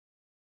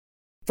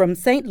from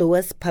St.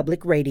 Louis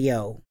Public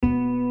Radio.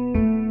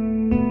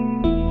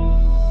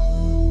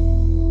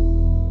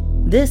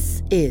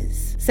 This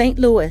is St.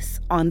 Louis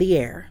on the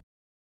Air.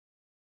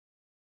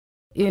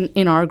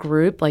 In our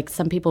group, like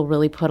some people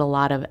really put a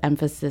lot of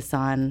emphasis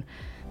on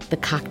the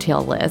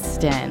cocktail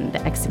list and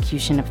the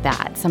execution of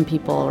that. Some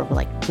people are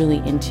like really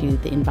into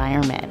the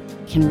environment,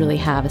 can really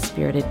have a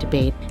spirited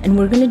debate. And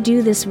we're going to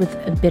do this with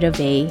a bit of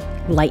a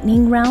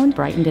lightning round.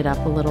 Brightened it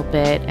up a little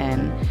bit,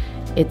 and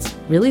it's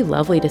really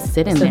lovely to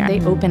sit in there.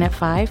 They open at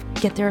 5,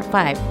 get there at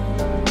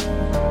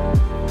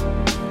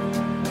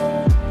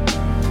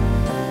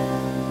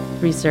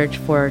 5. Research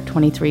for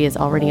 23 is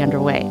already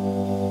underway.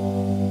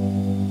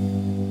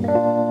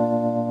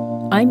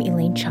 I'm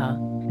Elaine Cha.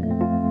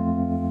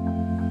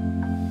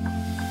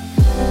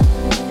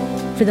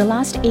 For the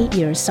last 8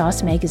 years,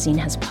 Sauce Magazine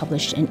has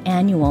published an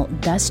annual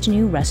Best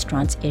New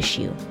Restaurants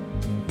issue.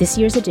 This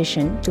year's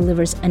edition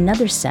delivers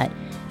another set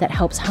that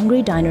helps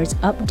hungry diners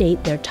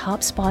update their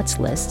top spots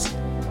lists,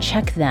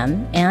 check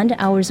them and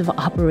hours of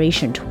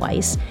operation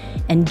twice,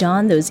 and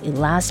don those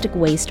elastic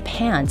waist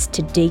pants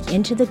to dig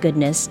into the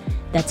goodness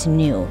that's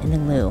new in the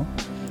Lou.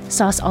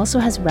 Sauce also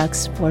has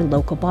recs for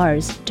local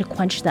bars to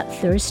quench that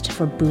thirst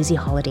for boozy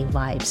holiday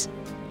vibes.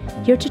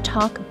 Here to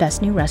talk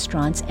Best New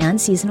Restaurants and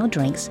seasonal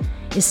drinks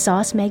is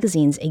Sauce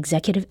Magazine's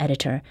executive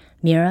editor,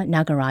 Meera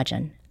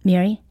Nagarajan.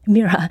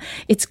 Meera,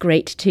 it's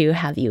great to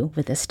have you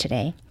with us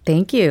today.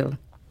 Thank you.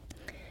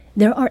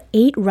 There are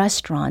 8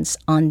 restaurants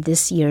on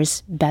this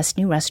year's Best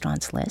New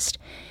Restaurants list.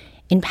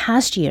 In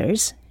past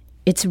years,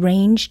 it's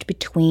ranged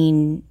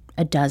between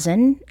a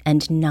dozen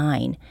and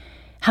 9.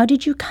 How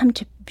did you come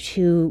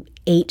to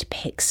 8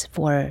 picks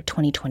for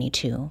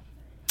 2022?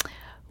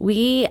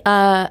 We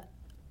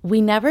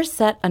never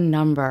set a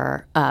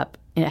number up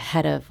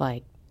ahead of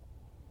like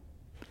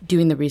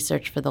doing the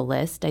research for the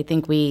list. I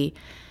think we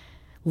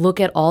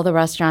look at all the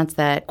restaurants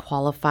that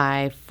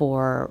qualify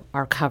for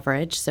our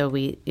coverage. So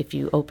if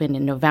you open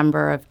in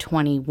November of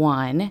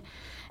 21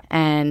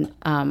 and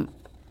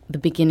the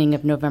beginning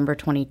of November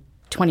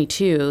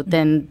 2022,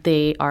 then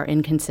they are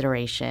in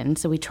consideration.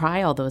 So we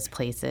try all those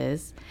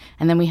places.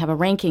 And then we have a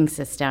ranking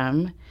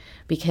system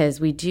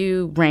because we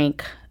do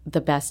rank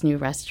the best new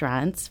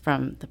restaurants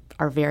from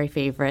our very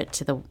favorite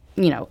to the,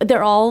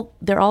 they're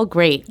all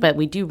great, but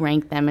we do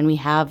rank them, and we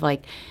have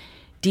like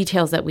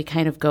details that we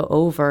kind of go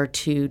over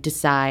to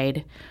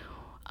decide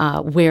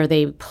where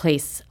they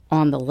place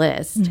on the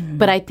list. Mm-hmm.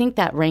 But I think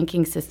that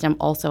ranking system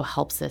also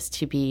helps us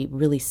to be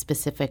really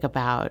specific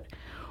about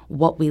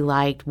what we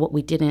liked, what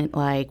we didn't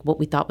like, what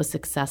we thought was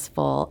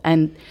successful.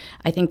 And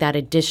I think that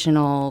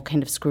additional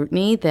kind of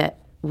scrutiny that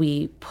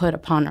we put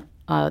upon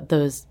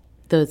those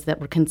that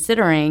we're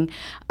considering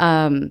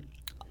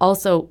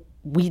also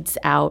weeds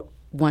out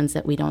ones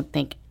that we don't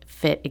think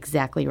fit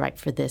exactly right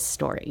for this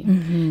story.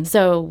 Mm-hmm.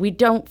 So we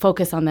don't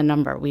focus on the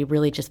number. We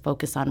really just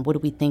focus on what do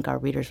we think our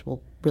readers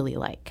will really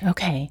like.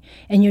 Okay.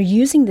 And you're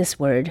using this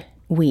word,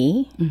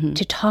 we,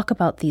 to talk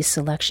about these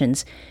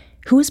selections.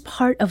 Who is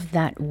part of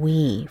that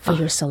we for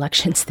your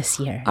selections this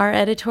year? Our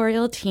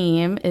editorial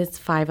team is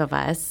 5 of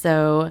us.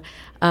 So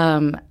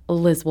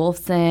Liz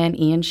Wolfson,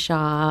 Ian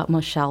Shaw,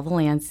 Michelle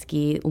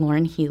Volansky,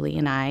 Lauren Healy,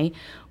 and I,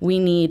 we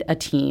need a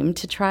team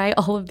to try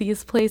all of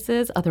these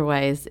places.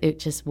 Otherwise, it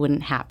just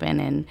wouldn't happen.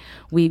 And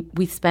we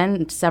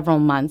spend several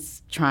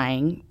months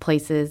trying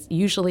places.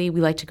 Usually,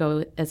 we like to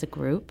go as a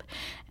group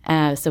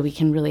so we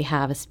can really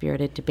have a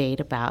spirited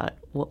debate about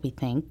what we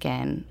think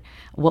and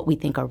what we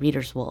think our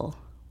readers will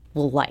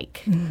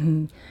like.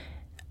 Mm-hmm.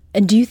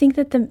 And do you think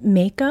that the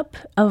makeup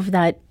of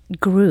that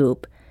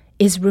group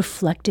is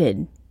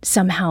reflected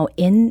somehow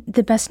in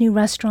the best new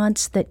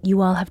restaurants that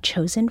you all have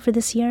chosen for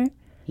this year?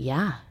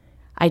 Yeah,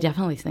 I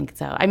definitely think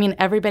so. I mean,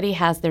 everybody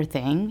has their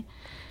thing.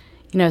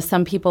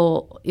 Some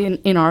people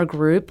in our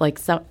group, like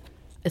some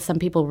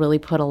people really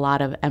put a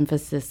lot of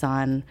emphasis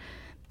on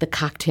the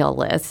cocktail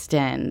list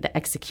and the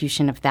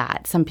execution of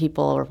that. Some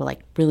people are like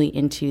really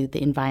into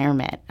the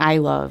environment. I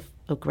love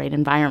a great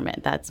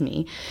environment. That's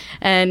me.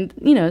 And,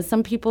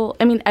 some people,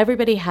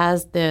 everybody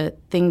has the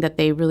thing that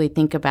they really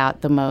think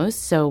about the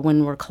most. So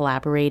when we're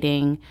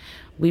collaborating,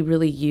 we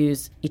really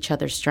use each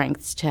other's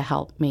strengths to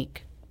help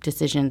make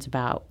decisions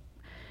about,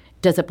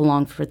 does it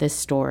belong for this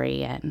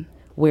story and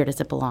where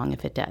does it belong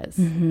if it does?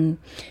 Mm-hmm.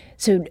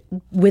 So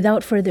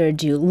without further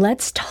ado,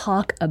 let's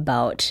talk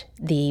about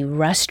the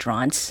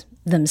restaurants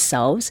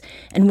themselves.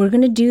 And we're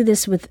going to do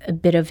this with a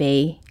bit of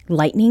a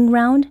lightning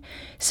round.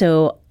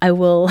 So I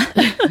will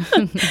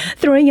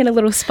throwing in a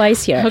little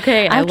spice here.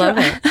 Okay, I love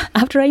it.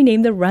 After I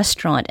name the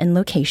restaurant and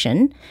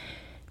location,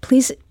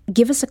 please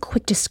give us a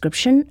quick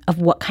description of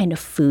what kind of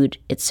food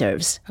it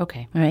serves.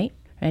 Okay. All right.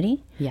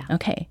 Ready? Yeah.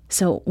 Okay.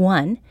 So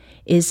 1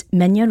 is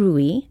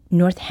Menyarui,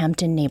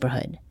 Northampton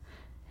neighborhood.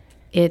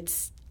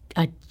 It's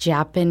a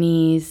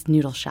Japanese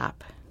noodle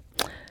shop.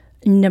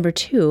 Number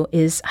 2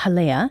 is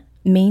Halea,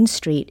 Main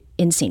Street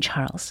in St.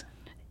 Charles.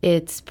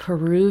 It's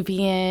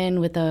Peruvian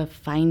with a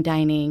fine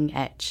dining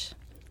edge.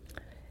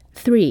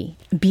 3,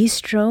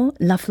 Bistro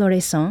La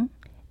Floraison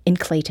in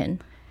Clayton.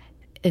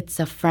 It's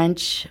a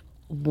French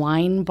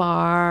wine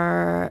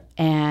bar,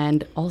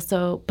 and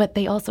but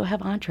they also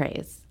have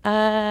entrees.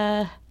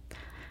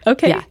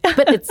 Okay. Yeah,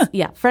 but it's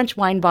French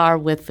wine bar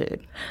with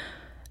food.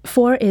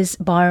 4 is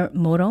Bar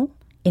Moro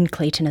in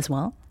Clayton as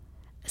well.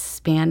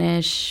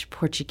 Spanish and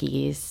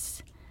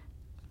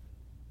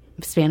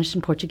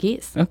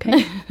Portuguese.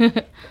 Okay.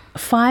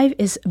 5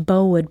 is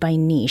Bowood by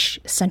Niche,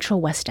 Central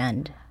West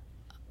End.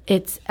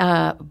 It's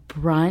a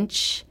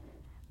brunch,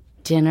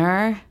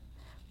 dinner,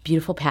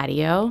 beautiful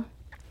patio,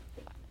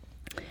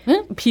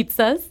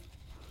 pizzas.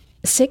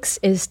 6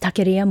 is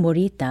Taqueria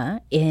Morita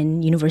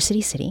in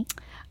University City.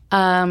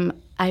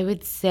 I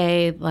would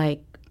say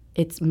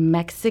it's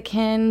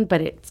Mexican, but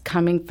it's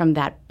coming from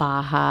that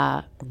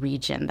Baja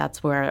region.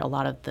 That's where a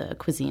lot of the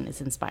cuisine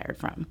is inspired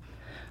from.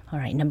 All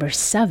right, number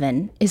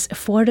 7 is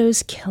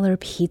Fordo's Killer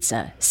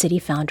Pizza, City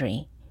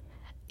Foundry.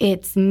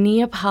 It's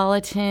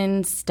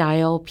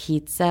Neapolitan-style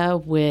pizza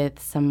with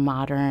some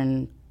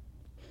modern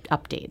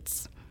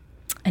updates.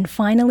 And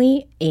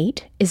finally,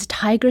 8 is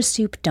Tiger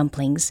Soup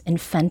Dumplings in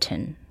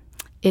Fenton.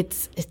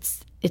 It's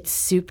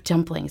soup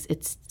dumplings.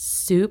 It's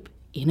soup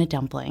in a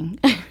dumpling.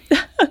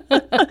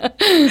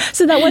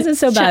 So that wasn't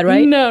so bad,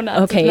 right? No,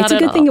 not okay. Not it's a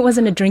good thing it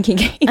wasn't a drinking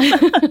game.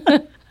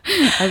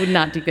 I would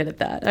not do good at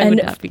that. I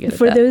would not be good at that.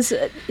 For those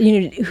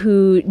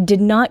who did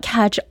not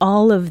catch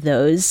all of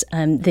those,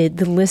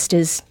 the list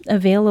is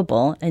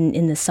available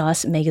in the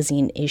Sauce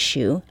magazine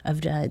issue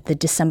of the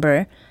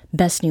December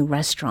Best New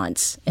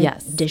Restaurants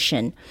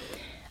edition.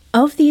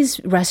 Of these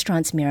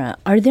restaurants, Mira,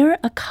 are there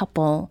a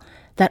couple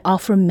that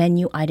offer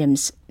menu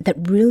items that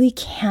really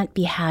can't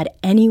be had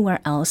anywhere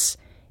else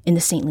in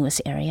the St. Louis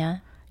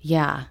area?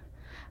 Yeah.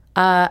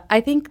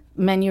 I think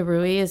Menya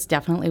Rui is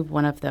definitely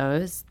one of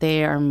those.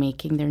 They are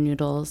making their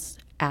noodles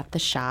at the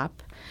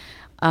shop.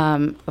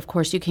 Of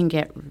course, you can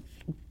get,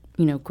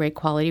 great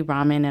quality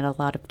ramen at a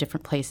lot of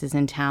different places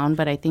in town,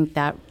 but I think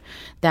that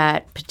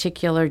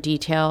particular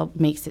detail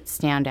makes it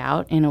stand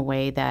out in a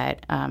way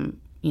that,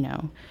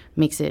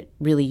 makes it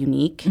really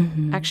unique,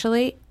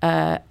 actually.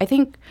 I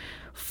think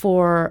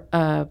for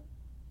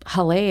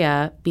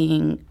Halea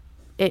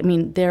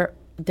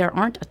there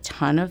aren't a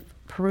ton of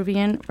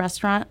Peruvian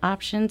restaurant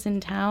options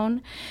in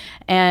town.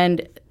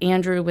 And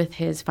Andrew, with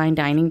his fine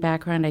dining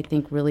background, I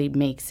think really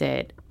makes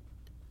it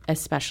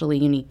especially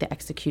unique. The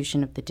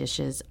execution of the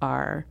dishes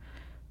are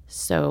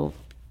so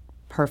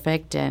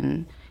perfect,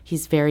 and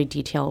he's very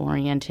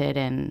detail-oriented,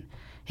 and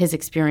his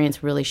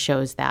experience really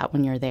shows that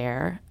when you're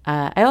there.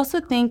 I also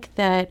think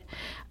that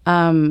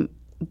what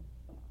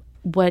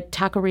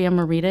Taqueria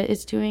Morita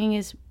is doing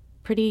is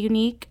pretty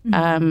unique.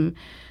 I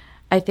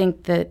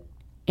think that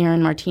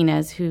Aaron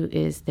Martinez, who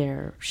is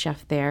their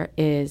chef there,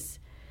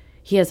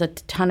 he has a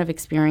ton of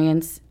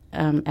experience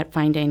at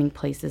fine dining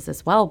places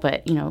as well.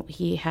 But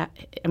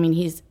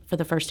he's for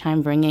the first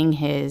time bringing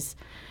his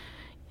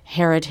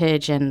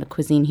heritage and the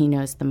cuisine he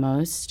knows the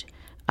most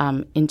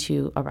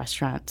into a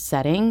restaurant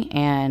setting.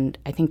 And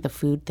I think the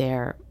food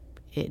there,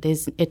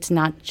 it's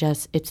not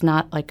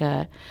like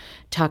a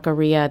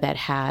taqueria that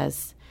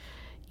has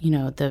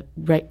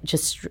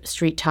just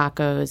street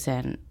tacos,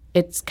 and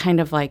it's kind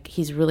of like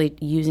he's really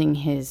using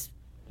his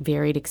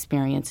varied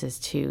experiences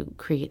to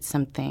create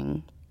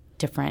something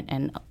different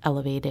and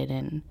elevated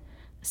and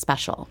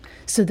special.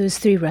 So those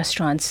 3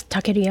 restaurants,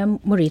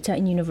 Taqueria Morita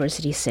in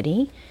University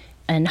City,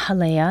 and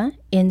Halea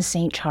in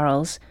St.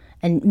 Charles,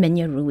 and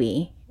Menya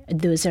Rui,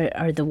 those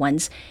are the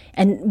ones.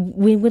 And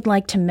we would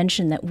like to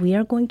mention that we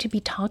are going to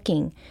be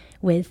talking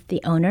with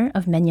the owner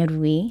of Menya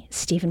Rui,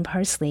 Stephen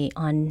Parsley,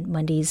 on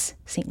Monday's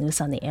St. Louis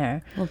on the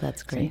Air. Well,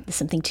 that's great. So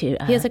something to...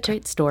 he has a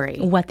great story.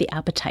 Whet the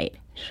appetite.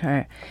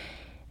 Sure.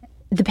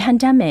 The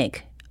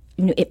pandemic,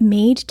 it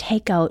made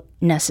takeout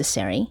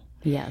necessary.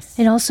 Yes.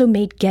 It also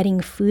made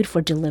getting food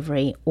for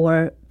delivery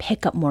or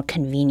pickup more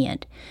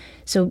convenient.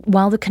 So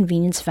while the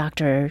convenience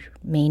factor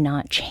may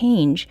not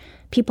change,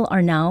 people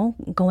are now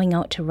going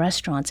out to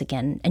restaurants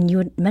again. And you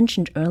had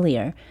mentioned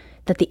earlier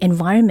that the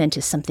environment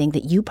is something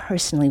that you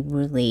personally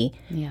really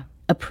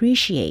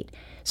appreciate.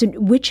 So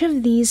which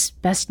of these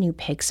best new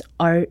picks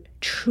are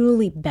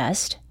truly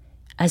best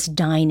as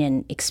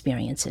dine-in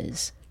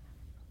experiences?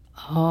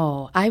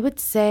 Oh, I would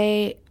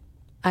say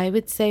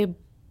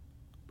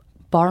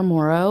Bar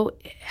Moro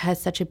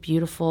has such a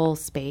beautiful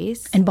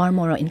space. And Bar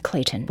Moro in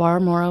Clayton. Bar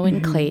Moro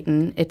in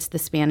Clayton. It's the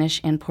Spanish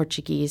and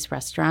Portuguese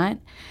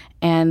restaurant.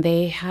 And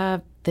they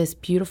have this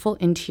beautiful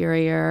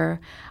interior.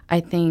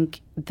 I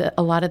think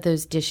a lot of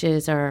those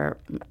dishes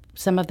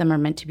some of them are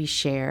meant to be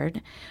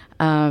shared.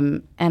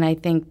 And I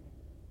think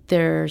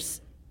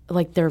there's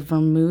their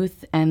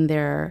vermouth and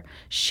their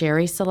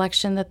sherry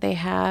selection that they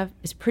have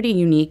is pretty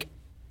unique.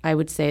 I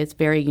would say it's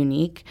very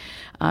unique.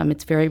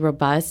 It's very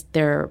robust.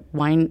 Their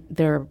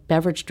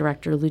beverage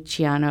director,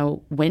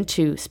 Luciano, went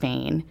to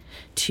Spain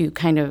to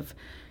kind of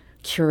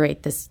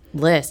curate this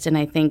list. And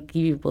I think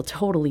you will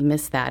totally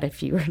miss that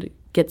if you were to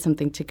get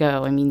something to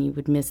go. I mean, you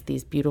would miss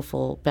these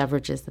beautiful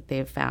beverages that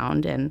they've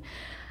found. And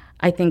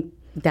I think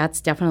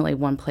that's definitely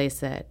one place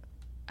that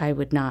I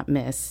would not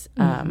miss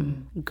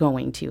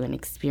going to and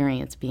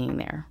experience being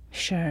there.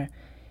 Sure.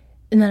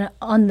 And then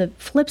on the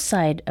flip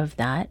side of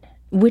that,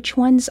 which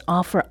ones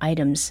offer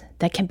items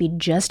that can be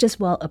just as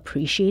well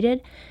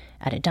appreciated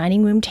at a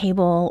dining room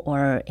table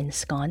or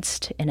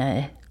ensconced in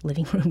a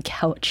living room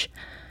couch?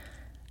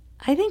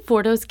 I think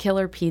Fordo's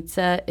Killer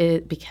Pizza,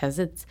 because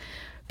it's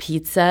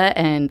pizza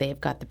and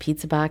they've got the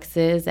pizza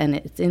boxes and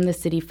it's in the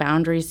City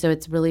Foundry, so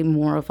it's really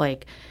more of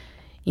like,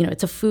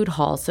 it's a food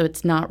hall, so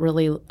it's not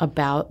really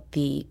about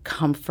the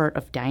comfort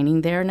of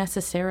dining there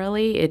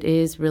necessarily. It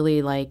is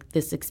really like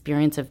this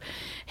experience of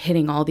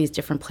hitting all these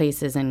different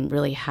places and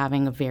really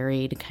having a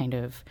varied kind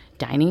of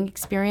dining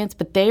experience.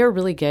 But they are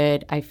really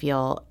good, I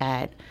feel,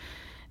 at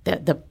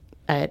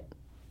at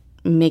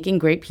making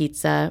great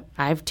pizza.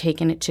 I've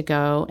taken it to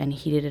go and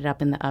heated it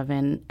up in the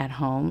oven at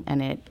home, and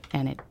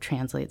it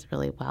translates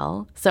really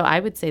well. So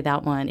I would say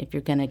that one, if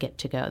you're going to get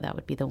to go, that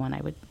would be the one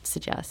I would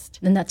suggest.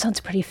 And that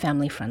sounds pretty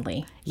family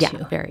friendly, yeah,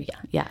 too. Very.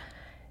 Yeah.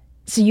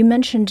 So you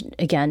mentioned,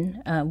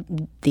 again,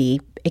 the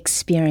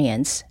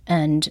experience,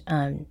 and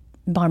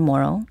Bar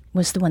Moro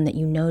was the one that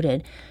you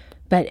noted.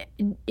 But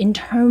in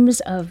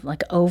terms of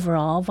like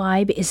overall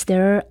vibe, is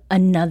there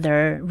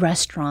another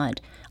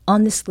restaurant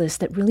on this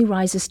list that really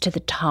rises to the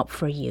top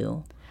for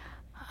you?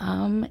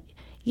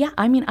 Yeah,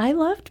 I mean, I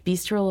loved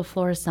Bistro La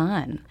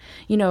Florasan.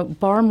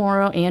 Bar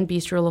Moro and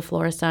Bistro La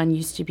Florasan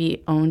used to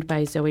be owned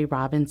by Zoe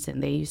Robinson.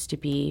 They used to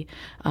be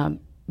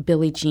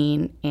Billie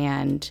Jean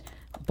and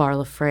Bar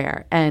La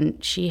Frere.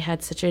 And she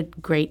had such a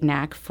great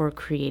knack for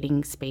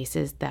creating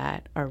spaces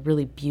that are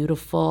really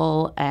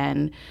beautiful.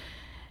 And,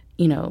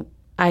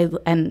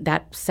 and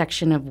that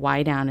section of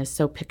Wydown is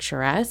so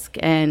picturesque.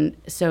 And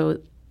so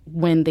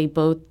when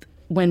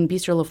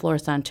Bistro La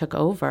Florasan took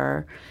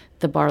over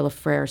the Bar La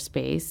Frere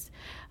space,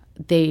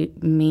 they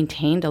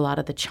maintained a lot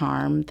of the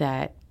charm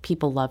that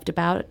people loved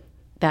about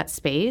that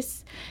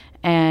space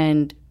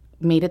and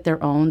made it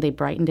their own. They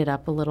brightened it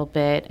up a little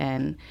bit,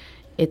 and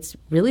it's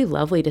really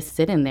lovely to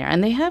sit in there.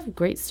 And they have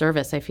great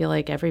service. I feel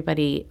like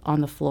everybody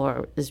on the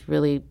floor is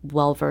really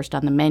well-versed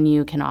on the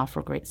menu, can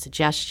offer great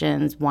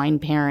suggestions, wine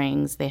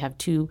pairings. They have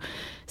 2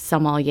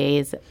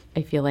 sommeliers,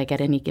 I feel like,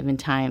 at any given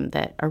time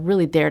that are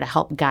really there to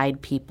help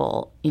guide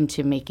people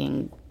into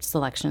making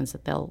selections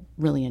that they'll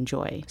really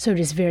enjoy. So it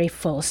is very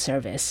full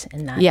service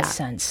in that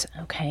sense.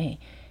 Okay.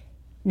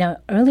 Now,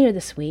 earlier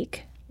this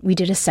week, we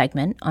did a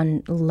segment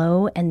on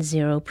low and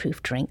zero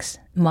proof drinks,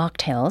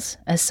 mocktails,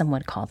 as some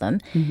would call them.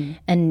 Mm-hmm.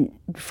 And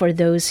for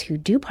those who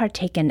do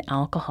partake in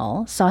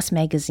alcohol, Sauce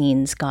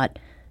Magazine's got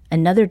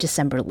another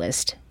December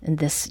list, and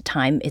this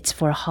time it's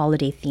for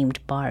holiday-themed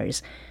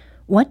bars.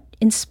 What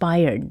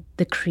inspired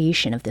the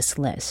creation of this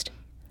list?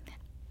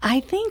 I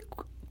think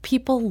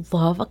people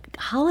love a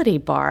holiday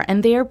bar,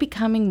 and they are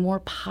becoming more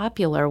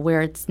popular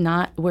where it's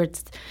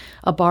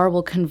a bar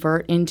will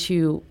convert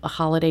into a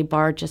holiday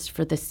bar just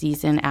for the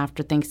season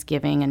after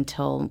Thanksgiving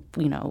until,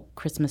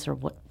 Christmas or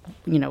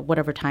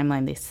whatever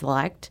timeline they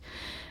select.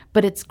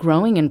 But it's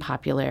growing in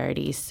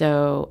popularity.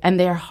 So, and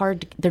they're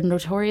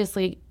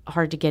notoriously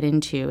hard to get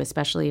into,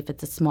 especially if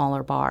it's a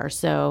smaller bar.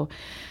 So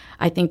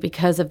I think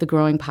because of the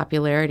growing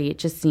popularity,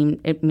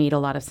 it made a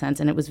lot of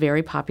sense. And it was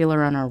very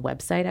popular on our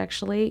website,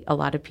 actually. A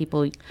lot of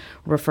people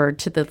referred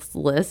to this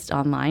list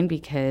online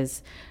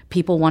because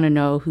people want to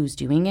know who's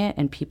doing it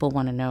and people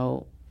want to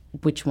know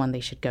which one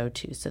they should go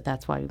to. So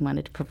that's why we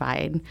wanted to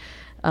provide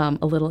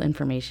a little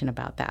information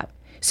about that.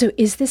 So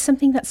is this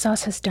something that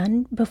Sauce has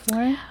done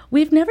before?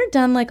 We've never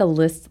done like a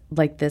list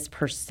like this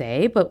per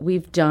se, but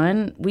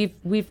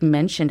we've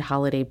mentioned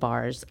holiday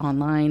bars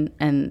online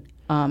and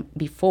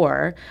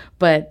before,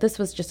 but this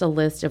was just a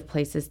list of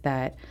places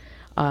that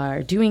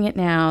are doing it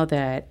now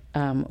that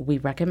we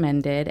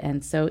recommended.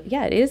 And so,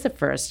 yeah, it is a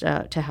first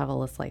to have a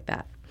list like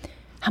that.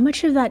 How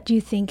much of that do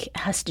you think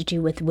has to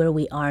do with where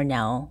we are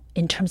now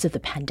in terms of the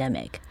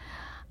pandemic?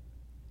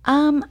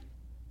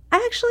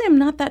 I actually am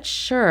not that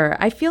sure.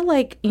 I feel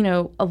like,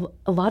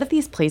 a lot of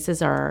these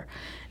places are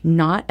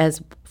not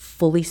as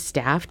fully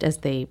staffed as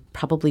they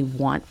probably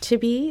want to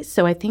be.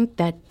 So I think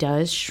that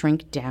does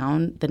shrink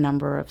down the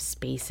number of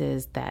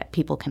spaces that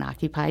people can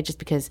occupy just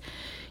because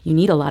you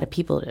need a lot of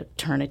people to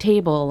turn a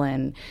table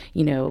and,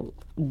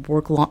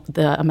 work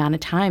the amount of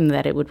time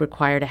that it would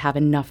require to have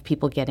enough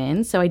people get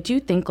in. So I do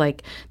think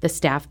like the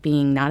staff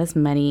being not as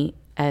many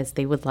as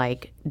they would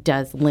like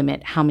does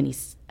limit how many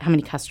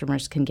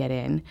customers can get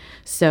in.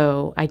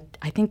 So I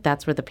think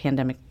that's where the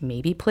pandemic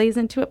maybe plays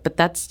into it, but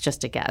that's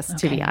just a guess,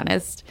 to be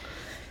honest.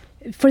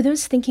 For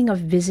those thinking of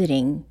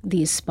visiting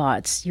these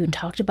spots, you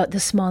talked about the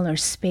smaller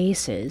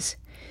spaces.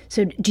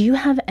 So do you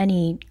have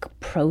any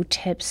pro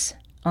tips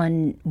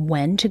on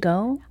when to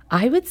go?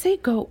 I would say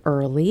go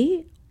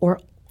early or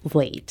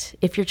late.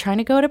 If you're trying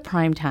to go to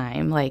prime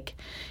time, like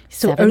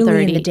so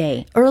early in the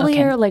day.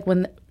 Earlier, like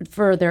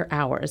for their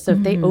hours. So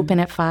if they open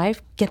at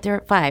 5, get there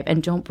at 5.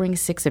 And don't bring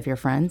 6 of your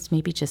friends.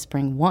 Maybe just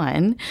bring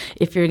 1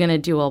 if you're going to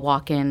do a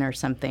walk-in or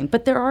something.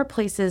 But there are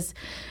places,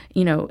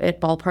 at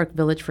Ballpark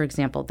Village, for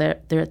example,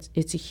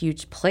 it's a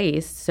huge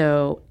place.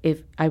 So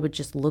if I would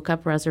just look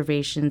up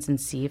reservations and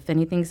see if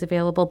anything's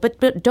available.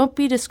 But don't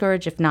be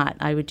discouraged if not.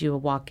 I would do a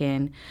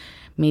walk-in,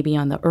 maybe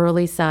on the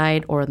early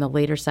side or on the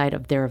later side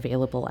of their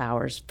available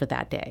hours for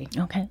that day.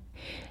 Okay.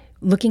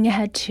 Looking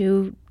ahead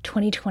to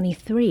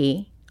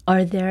 2023,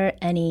 are there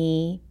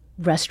any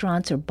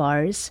restaurants or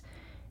bars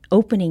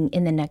opening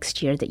in the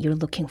next year that you're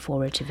looking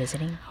forward to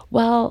visiting?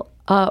 Well,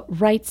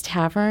 Wright's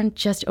Tavern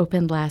just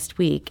opened last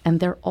week, and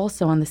they're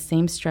also on the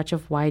same stretch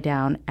of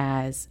Wydown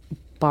as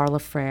Bistro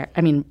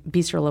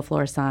La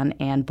Florison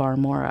and Bar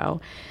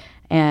Moro.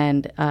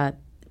 And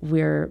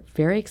we're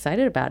very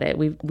excited about it.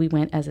 We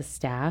went as a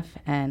staff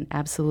and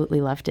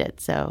absolutely loved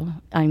it. So,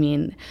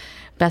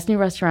 Best New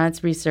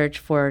Restaurants research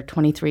for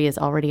 23 is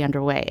already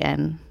underway,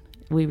 and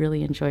we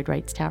really enjoyed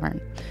Wright's Tavern.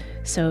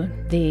 So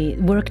the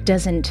work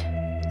doesn't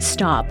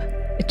stop.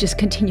 It just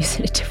continues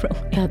in a different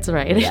way. That's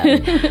right.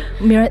 Yeah.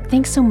 Mira,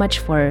 thanks so much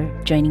for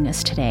joining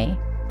us today.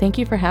 Thank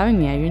you for having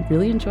me. I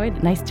really enjoyed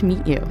it. Nice to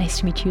meet you. Nice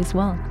to meet you as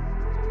well.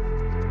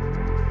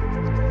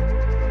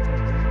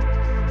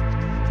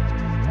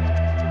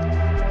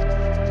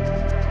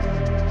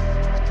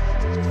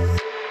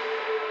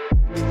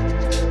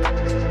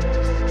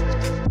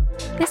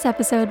 This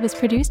episode was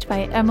produced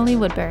by Emily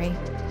Woodbury.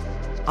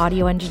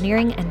 Audio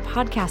engineering and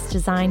podcast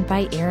design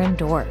by Aaron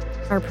Dorr.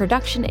 Our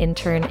production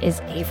intern is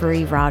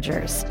Avery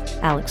Rogers.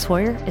 Alex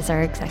Hoyer is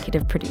our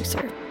executive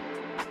producer.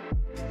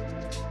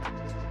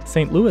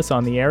 St. Louis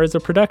on the Air is a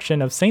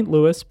production of St.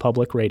 Louis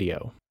Public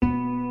Radio.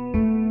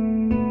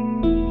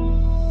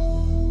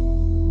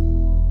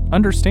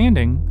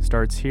 Understanding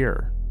starts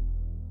here.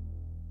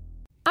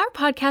 Our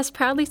podcast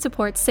proudly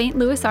supports St.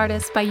 Louis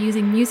artists by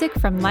using music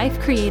from Life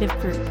Creative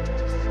Group.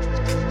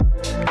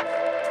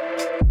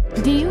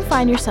 Do you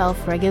find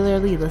yourself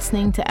regularly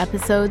listening to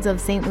episodes of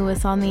St.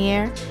 Louis on the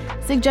Air?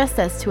 Suggest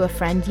us to a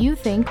friend you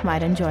think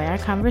might enjoy our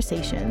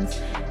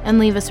conversations, and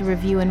leave us a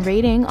review and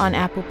rating on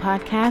Apple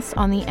Podcasts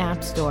on the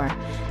App Store.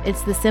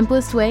 It's the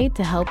simplest way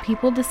to help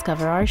people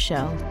discover our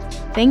show.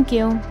 Thank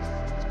you.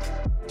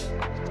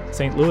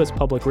 St. Louis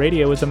Public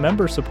Radio is a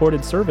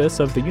member-supported service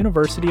of the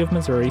University of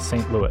Missouri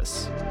St.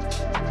 Louis.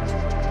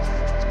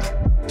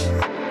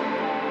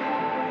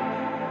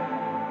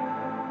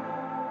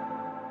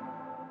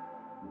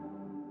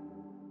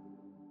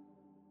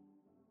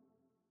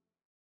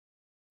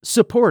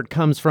 Support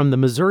comes from the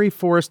Missouri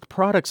Forest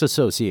Products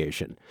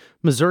Association.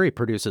 Missouri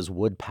produces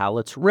wood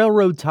pallets,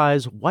 railroad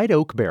ties, white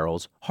oak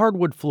barrels,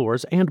 hardwood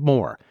floors, and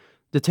more.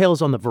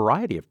 Details on the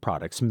variety of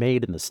products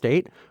made in the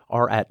state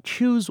are at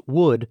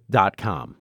choosewood.com.